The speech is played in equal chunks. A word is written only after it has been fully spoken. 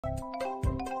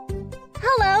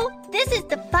Hello, this is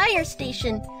the fire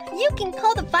station. You can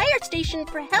call the fire station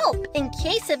for help in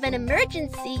case of an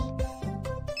emergency.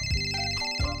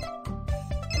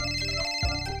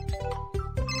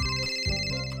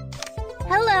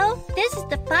 Hello, this is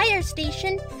the fire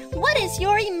station. What is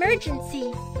your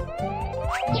emergency?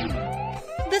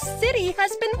 The city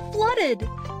has been flooded.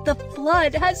 The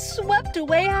flood has swept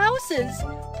away houses.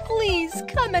 Please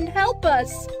come and help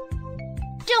us.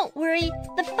 Don't worry,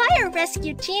 the fire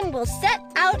rescue team will set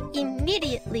out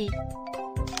immediately.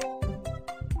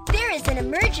 There is an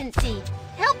emergency.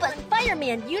 Help us,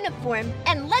 fireman uniform,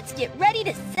 and let's get ready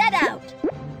to set out.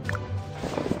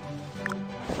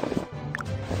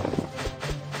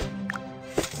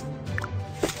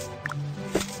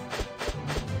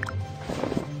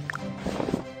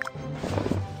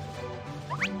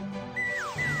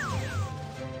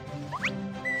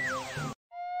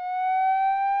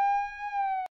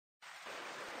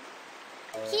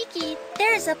 Kiki,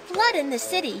 there is a flood in the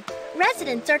city.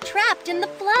 Residents are trapped in the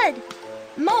flood.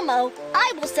 Momo,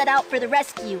 I will set out for the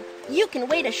rescue. You can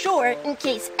wait ashore in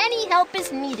case any help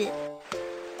is needed.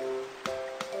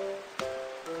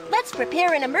 Let's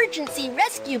prepare an emergency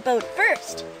rescue boat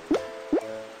first.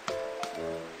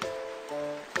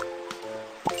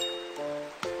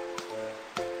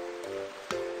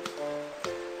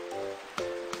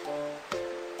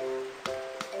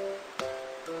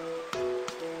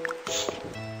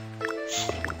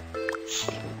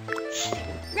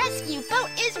 Rescue boat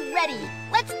is ready.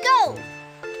 Let's go!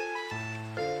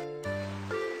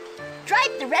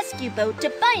 Drive the rescue boat to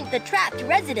find the trapped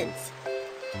residents.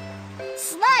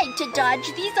 Slide to dodge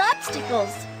these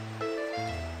obstacles.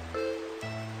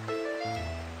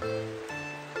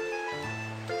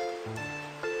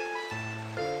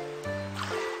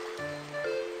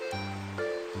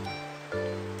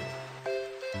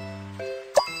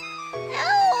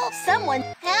 Help! Someone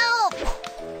help!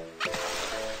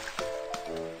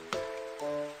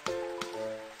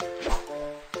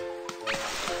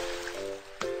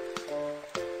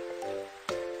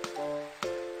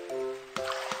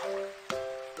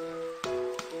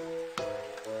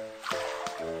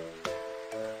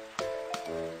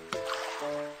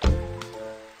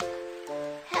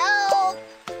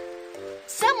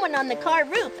 Someone on the car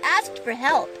roof asked for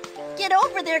help. Get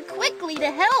over there quickly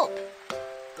to help.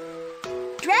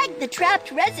 Drag the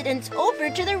trapped residents over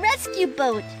to the rescue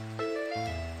boat.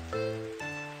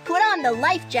 Put on the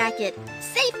life jacket.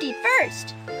 Safety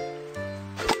first.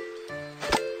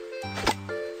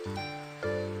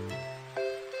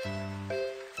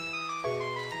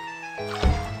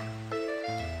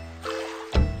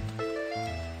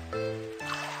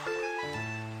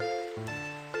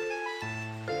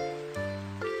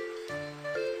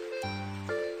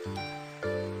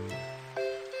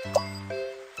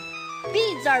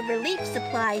 These are relief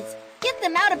supplies. Get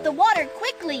them out of the water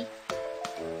quickly.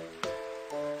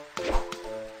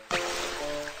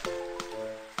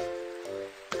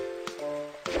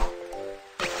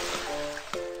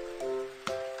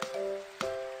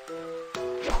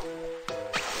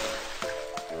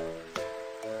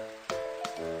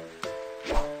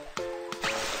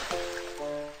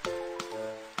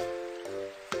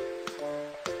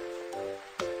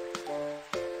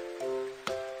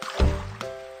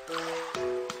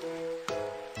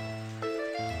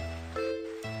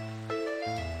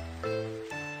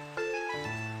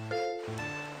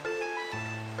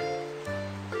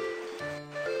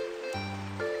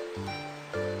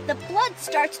 The flood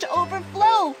starts to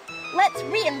overflow. Let's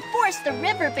reinforce the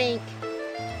riverbank.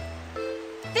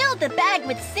 Fill the bag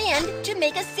with sand to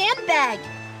make a sandbag.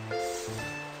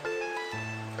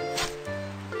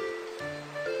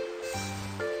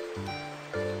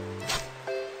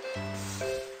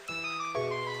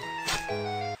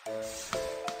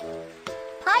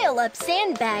 Pile up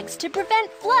sandbags to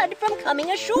prevent flood from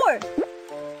coming ashore.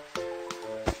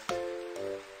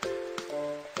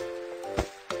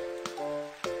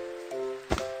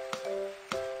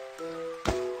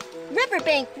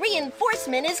 Riverbank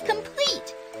reinforcement is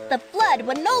complete. The flood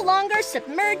will no longer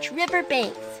submerge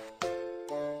riverbanks.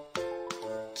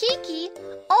 Kiki,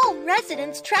 all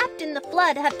residents trapped in the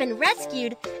flood have been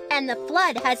rescued and the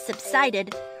flood has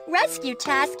subsided. Rescue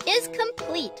task is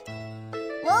complete.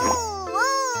 Whoa,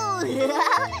 whoa!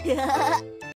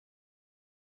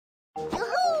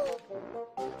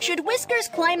 Should Whiskers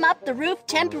climb up the roof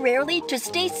temporarily to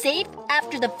stay safe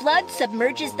after the flood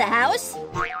submerges the house?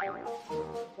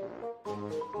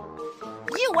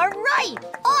 You are right!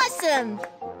 Awesome!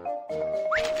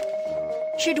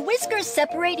 Should Whiskers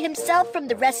separate himself from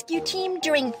the rescue team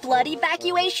during flood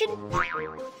evacuation?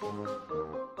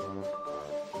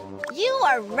 You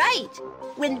are right!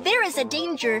 When there is a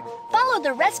danger, follow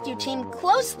the rescue team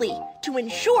closely to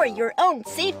ensure your own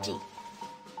safety.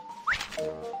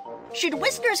 Should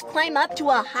Whiskers climb up to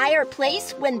a higher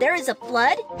place when there is a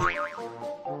flood?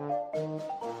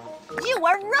 You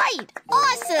are right!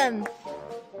 Awesome!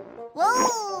 Whoa,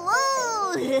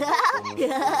 whoa!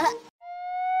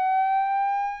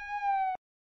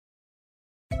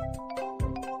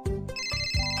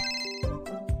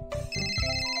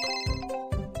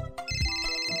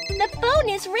 The phone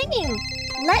is ringing.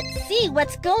 Let's see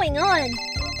what's going on.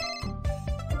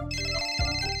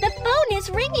 The phone is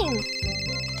ringing.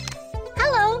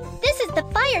 Hello, this is the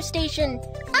fire station.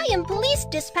 I am police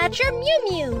dispatcher Mew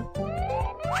Mew.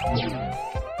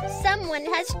 Someone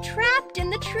has trapped in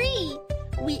the tree.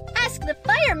 We ask the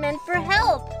firemen for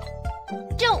help.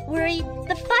 Don't worry,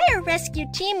 the fire rescue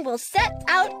team will set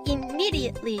out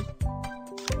immediately.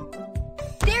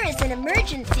 There is an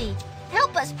emergency.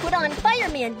 Help us put on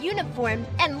fireman uniform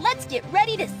and let's get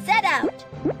ready to set out.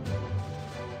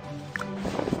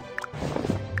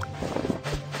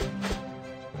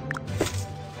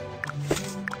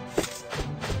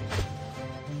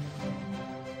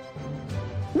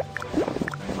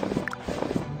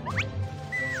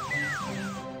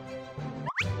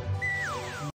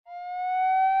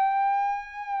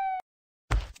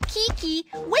 Kiki,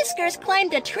 Whiskers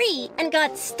climbed a tree and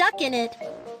got stuck in it.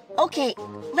 Okay,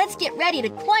 let's get ready to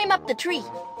climb up the tree.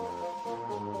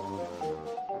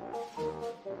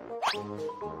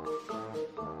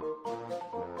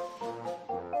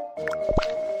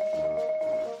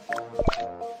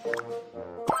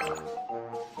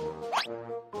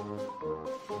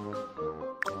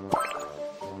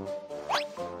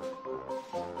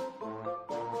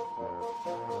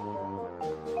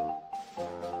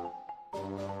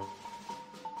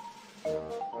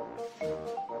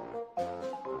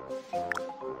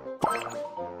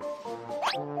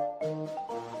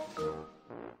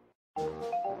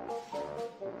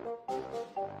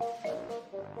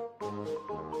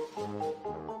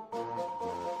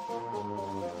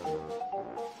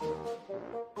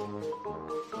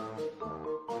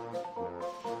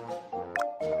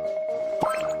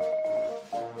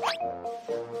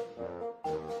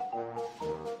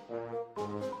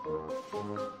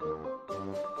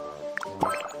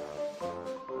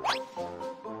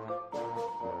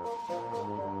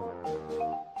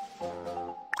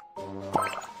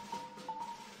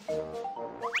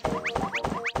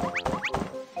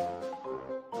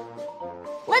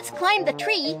 Let's climb the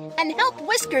tree and help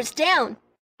Whiskers down.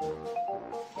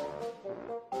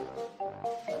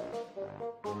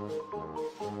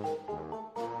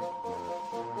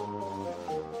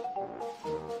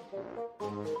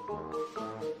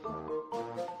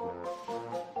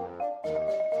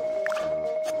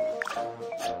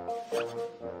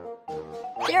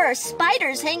 There are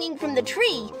spiders hanging from the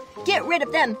tree. Get rid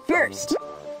of them first.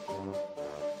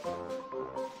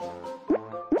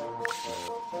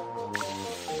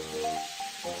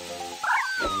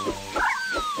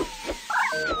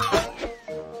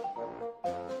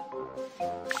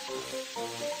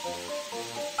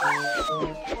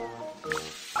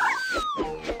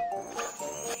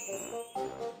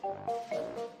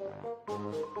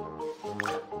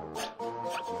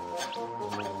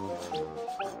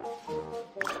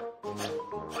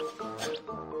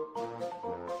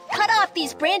 Cut off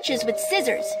these branches with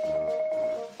scissors.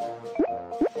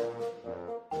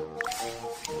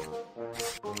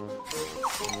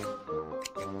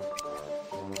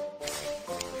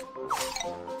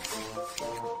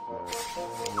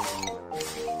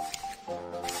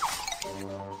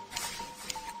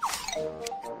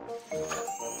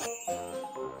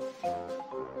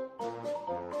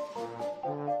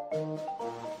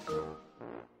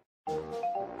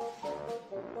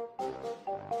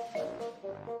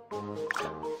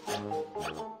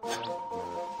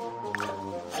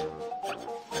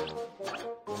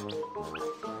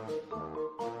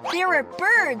 There are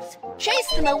birds!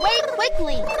 Chase them away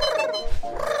quickly!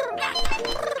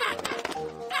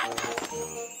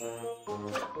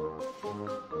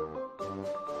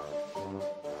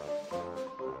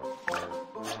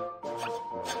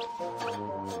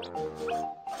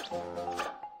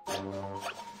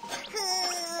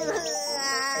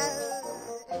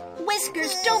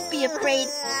 Whiskers, don't be afraid.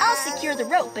 I'll secure the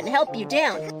rope and help you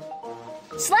down.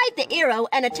 Slide the arrow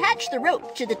and attach the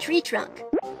rope to the tree trunk.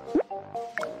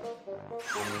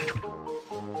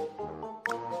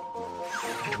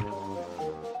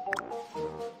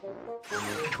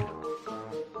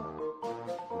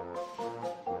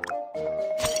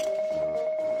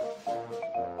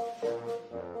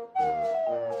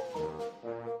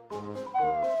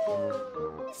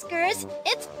 Whiskers,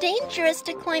 it's dangerous. dangerous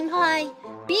to climb high.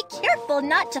 Be careful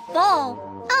not to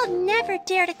fall. I'll never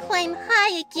dare to climb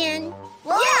high again.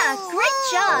 Whoa, yeah, great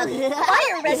job.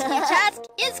 Fire rescue task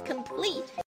is complete.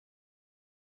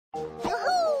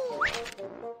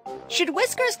 Should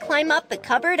Whiskers climb up the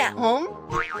cupboard at home?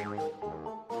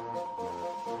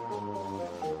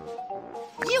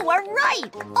 You are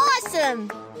right!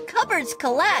 Awesome! Cupboards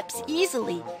collapse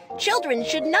easily. Children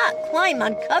should not climb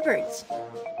on cupboards.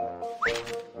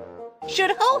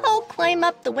 Should Ho-Ho climb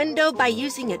up the window by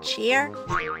using a chair?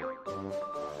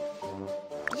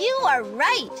 You are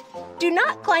right! Do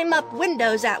not climb up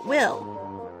windows at will.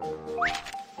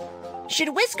 Should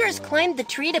Whiskers climb the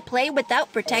tree to play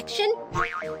without protection?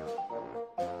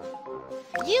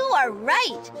 You are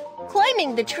right!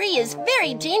 Climbing the tree is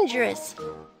very dangerous.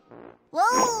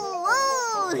 Whoa,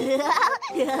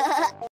 whoa!